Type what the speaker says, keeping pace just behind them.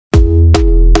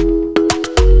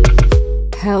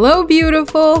Hello,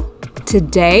 beautiful!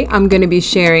 Today I'm going to be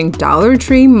sharing Dollar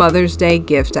Tree Mother's Day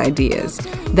gift ideas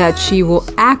that she will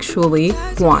actually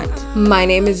want. My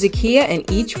name is Zakia, and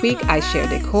each week I share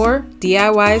decor,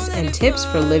 DIYs, and tips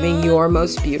for living your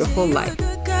most beautiful life.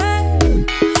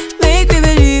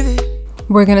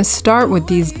 We're going to start with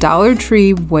these Dollar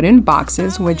Tree wooden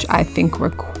boxes, which I think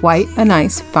were quite a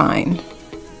nice find.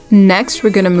 Next,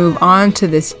 we're going to move on to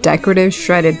this decorative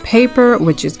shredded paper,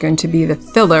 which is going to be the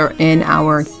filler in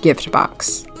our gift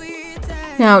box.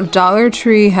 Now, Dollar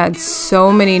Tree had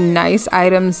so many nice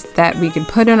items that we could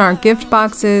put in our gift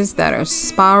boxes that are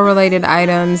spa-related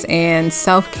items and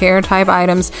self-care type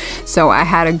items. So I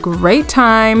had a great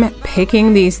time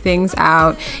picking these things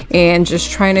out and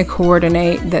just trying to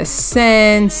coordinate the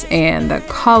scents and the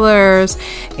colors.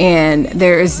 And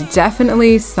there is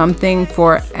definitely something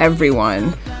for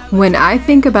everyone. When I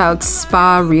think about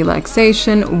spa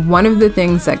relaxation, one of the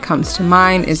things that comes to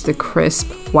mind is the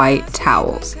crisp white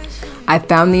towels. I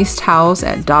found these towels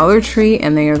at Dollar Tree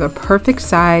and they are the perfect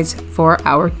size for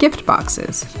our gift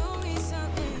boxes.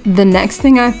 The next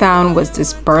thing I found was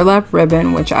this burlap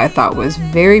ribbon, which I thought was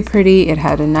very pretty. It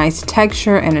had a nice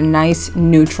texture and a nice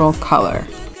neutral color.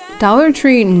 Dollar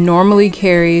Tree normally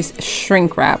carries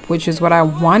shrink wrap, which is what I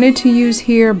wanted to use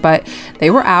here, but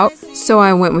they were out, so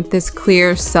I went with this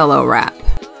clear cello wrap.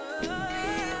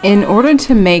 In order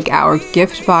to make our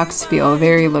gift box feel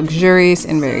very luxurious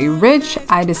and very rich,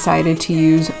 I decided to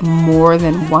use more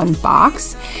than one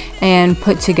box and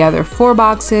put together 4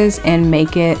 boxes and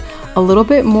make it a little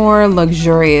bit more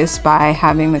luxurious by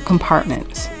having the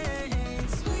compartments.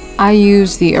 I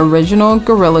used the original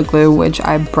Gorilla Glue, which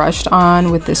I brushed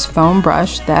on with this foam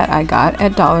brush that I got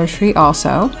at Dollar Tree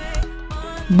also.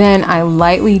 Then I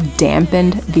lightly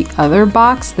dampened the other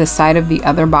box, the side of the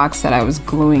other box that I was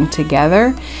gluing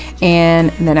together. And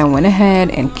then I went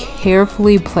ahead and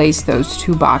carefully placed those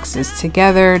 2 boxes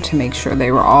together to make sure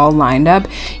they were all lined up.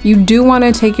 You do want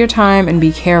to take your time and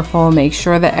be careful, make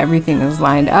sure that everything is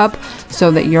lined up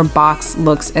so that your box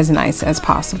looks as nice as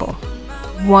possible.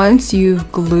 Once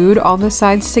you've glued all the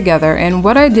sides together, and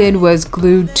what I did was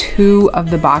glue 2 of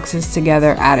the boxes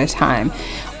together at a time.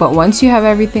 But once you have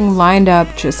everything lined up,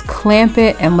 just clamp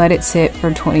it and let it sit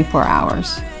for 24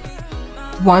 hours.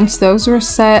 Once those were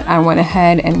set, I went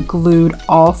ahead and glued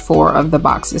all 4 of the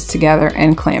boxes together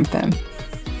and clamped them.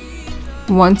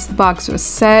 Once the box was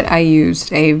set, I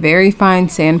used a very fine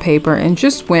sandpaper and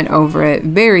just went over it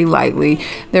very lightly.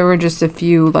 There were just a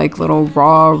few like little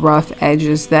raw, rough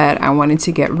edges that I wanted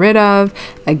to get rid of,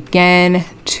 again,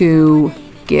 to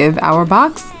give our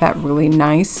box that really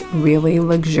nice, really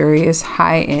luxurious,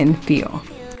 high-end feel.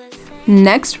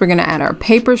 Next, we're gonna add our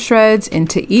paper shreds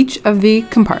into each of the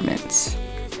compartments.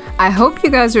 I hope you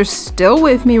guys are still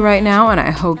with me right now, and I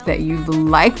hope that you've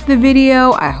liked the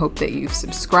video. I hope that you've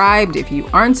subscribed if you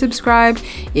aren't subscribed.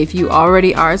 If you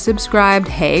already are subscribed,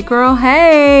 hey girl,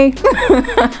 hey!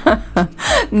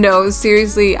 No,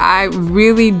 seriously, I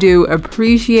really do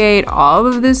appreciate all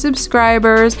of the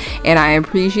subscribers, and I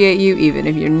appreciate you even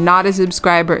if you're not a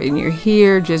subscriber and you're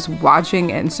here just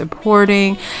watching and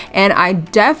supporting. And I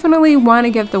definitely want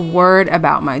to get the word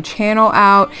about my channel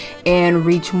out and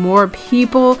reach more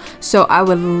people. So I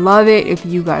would love it if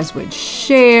you guys would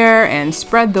share and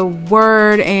spread the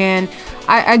word, and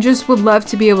I just would love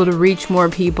to be able to reach more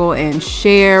people and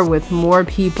share with more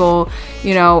people.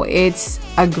 You know, it's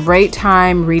a great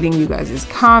time reading you guys'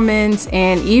 comments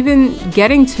and even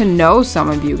getting to know some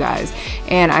of you guys.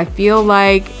 And I feel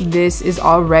like this is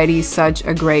already such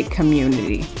a great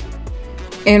community.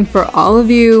 And for all of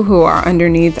you who are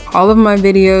underneath all of my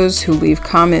videos, who leave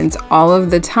comments all of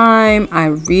the time, I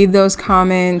read those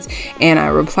comments and I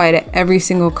reply to every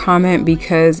single comment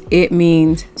because it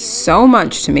means so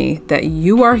much to me that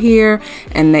you are here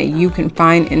and that you can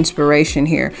find inspiration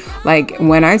here. Like,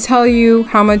 when I tell you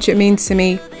how much it means to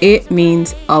me, it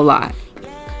means a lot.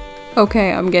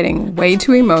 Okay, I'm getting way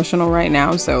too emotional right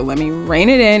now, so let me rein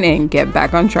it in and get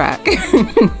back on track.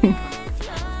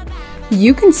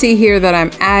 You can see here that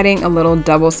I'm adding a little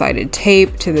double-sided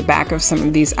tape to the back of some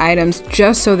of these items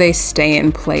just so they stay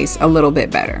in place a little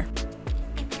bit better.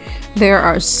 There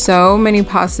are so many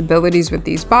possibilities with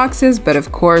these boxes, but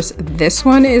of course this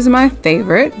one is my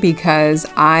favorite because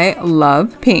I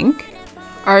love pink.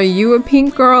 Are you a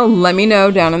pink girl? Let me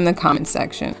know down in the comment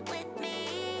section.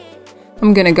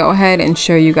 I'm gonna go ahead and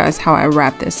show you guys how I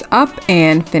wrap this up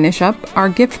and finish up our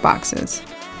gift boxes.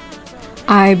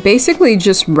 I basically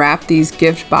just wrap these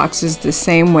gift boxes the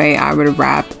same way I would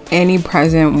wrap any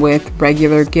present with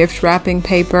regular gift wrapping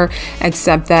paper,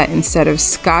 except that instead of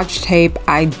Scotch tape,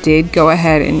 I did go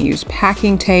ahead and use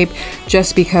packing tape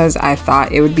just because I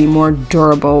thought it would be more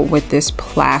durable with this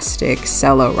plastic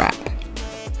cello wrap.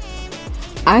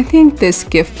 I think this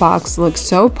gift box looks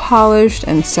so polished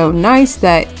and so nice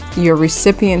that your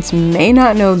recipients may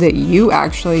not know that you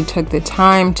actually took the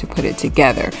time to put it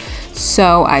together.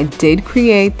 So I did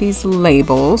create these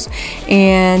labels,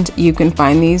 and you can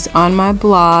find these on my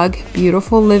blog,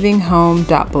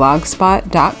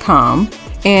 beautifullivinghome.blogspot.com.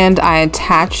 And I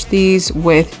attached these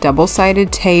with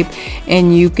double-sided tape,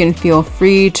 and you can feel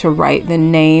free to write the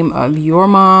name of your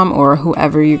mom or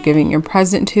whoever you're giving your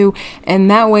present to,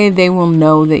 and that way they will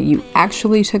know that you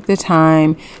actually took the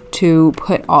time to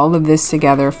put all of this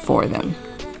together for them.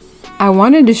 I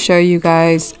wanted to show you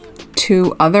guys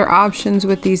two other options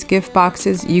with these gift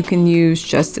boxes. You can use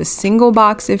just a single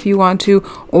box if you want to,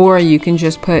 or you can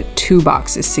just put two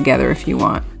boxes together if you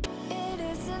want.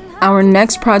 Our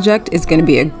next project is going to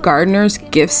be a gardener's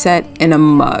gift set in a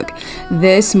mug.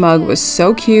 This mug was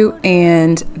so cute,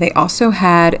 and they also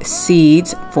had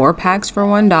seeds, 4 packs for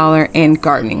 $1, and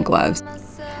gardening gloves.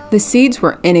 The seeds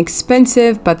were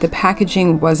inexpensive, but the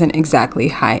packaging wasn't exactly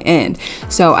high-end.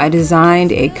 So I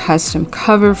designed a custom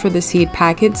cover for the seed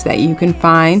packets that you can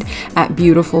find at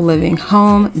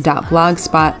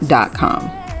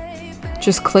beautifullivinghome.blogspot.com.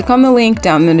 Just click on the link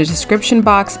down in the description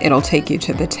box. It'll take you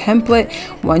to the template.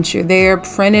 Once you're there,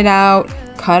 print it out,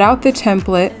 cut out the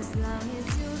template,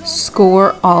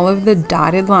 score all of the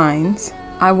dotted lines.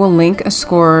 I will link a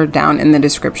score down in the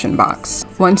description box.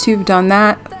 Once you've done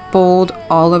that, fold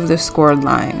all of the scored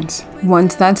lines.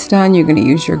 Once that's done, you're going to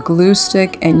use your glue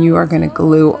stick, and you are going to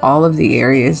glue all of the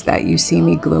areas that you see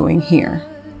me gluing here.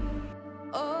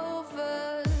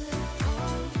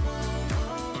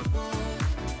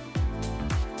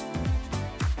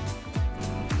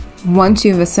 Once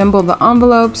you've assembled the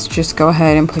envelopes, just go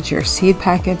ahead and put your seed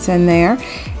packets in there,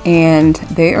 and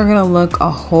they are going to look a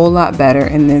whole lot better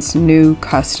in this new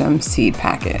custom seed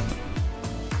packet.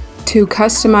 To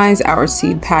customize our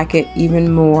seed packet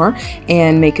even more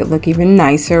and make it look even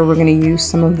nicer, we're going to use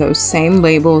some of those same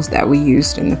labels that we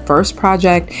used in the first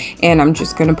project, and I'm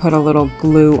just going to put a little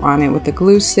glue on it with the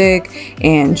glue stick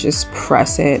and just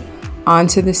press it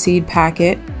onto the seed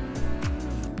packet.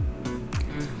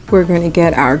 We're going to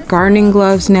get our gardening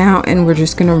gloves now, and we're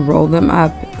just going to roll them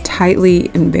up tightly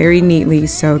and very neatly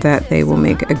so that they will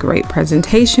make a great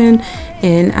presentation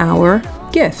in our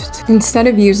gift. Instead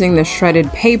of using the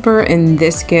shredded paper in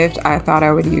this gift, I thought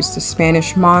I would use the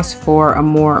Spanish moss for a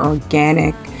more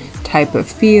organic type of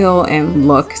feel and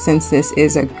look, since this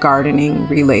is a gardening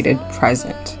related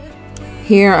present.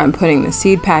 Here I'm putting the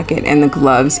seed packet and the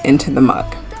gloves into the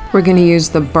mug. We're going to use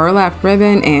the burlap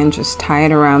ribbon and just tie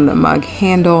it around the mug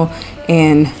handle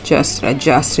and just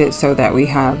adjust it so that we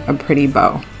have a pretty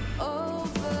bow.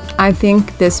 I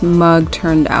think this mug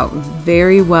turned out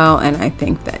very well, and I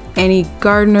think that any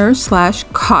gardener /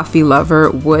 coffee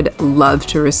lover would love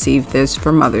to receive this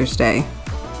for Mother's Day.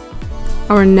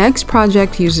 Our next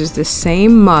project uses the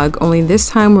same mug, only this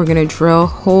time we're going to drill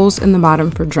holes in the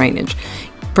bottom for drainage.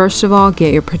 First of all,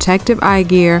 get your protective eye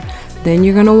gear, then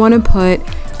you're going to want to put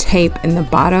tape in the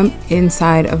bottom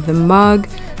inside of the mug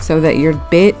so that your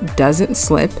bit doesn't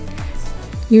slip.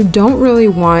 You don't really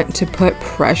want to put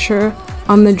pressure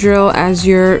on the drill as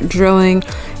you're drilling.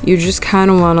 You just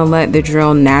kind of want to let the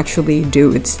drill naturally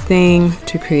do its thing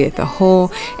to create the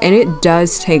hole, and it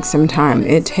does take some time.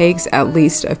 It takes at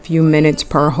least a few minutes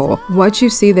per hole. What you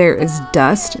see there is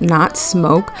dust, not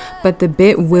smoke, but the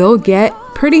bit will get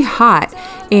pretty hot,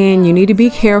 and you need to be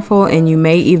careful, and you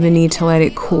may even need to let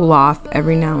it cool off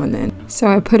every now and then. So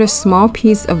I put a small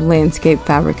piece of landscape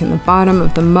fabric in the bottom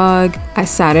of the mug. I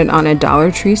sat it on a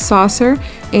Dollar Tree saucer,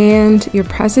 and your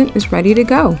present is ready to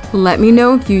go. Let me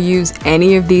know if you use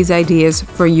any of these ideas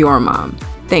for your mom.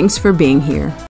 Thanks for being here.